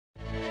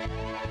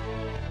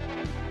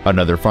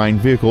Another fine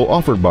vehicle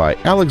offered by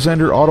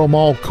Alexander Auto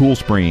Mall, Cool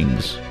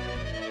Springs.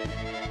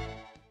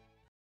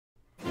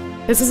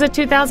 This is a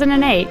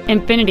 2008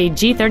 Infiniti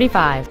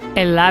G35,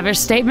 a lavish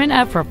statement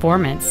of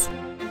performance.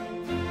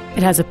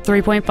 It has a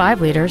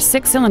 3.5-liter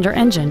six-cylinder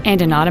engine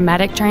and an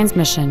automatic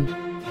transmission.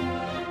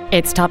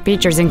 Its top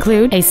features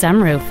include a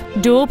sunroof,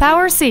 dual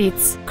power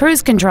seats,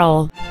 cruise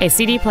control, a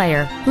CD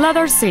player,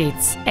 leather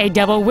seats, a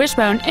double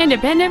wishbone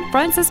independent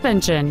front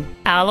suspension,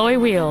 alloy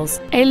wheels,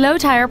 a low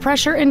tire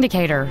pressure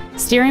indicator,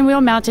 steering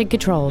wheel mounted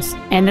controls,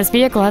 and this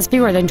vehicle has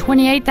fewer than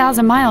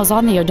 28,000 miles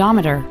on the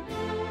odometer.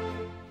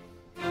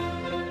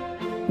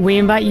 We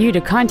invite you to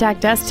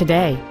contact us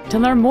today to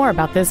learn more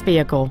about this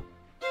vehicle.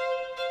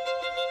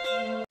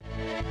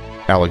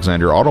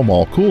 Alexander Auto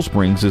Mall, Cool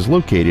Springs is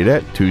located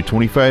at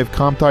 225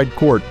 Comtide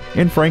Court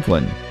in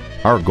Franklin.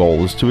 Our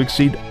goal is to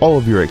exceed all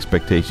of your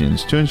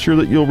expectations to ensure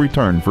that you'll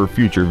return for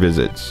future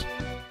visits.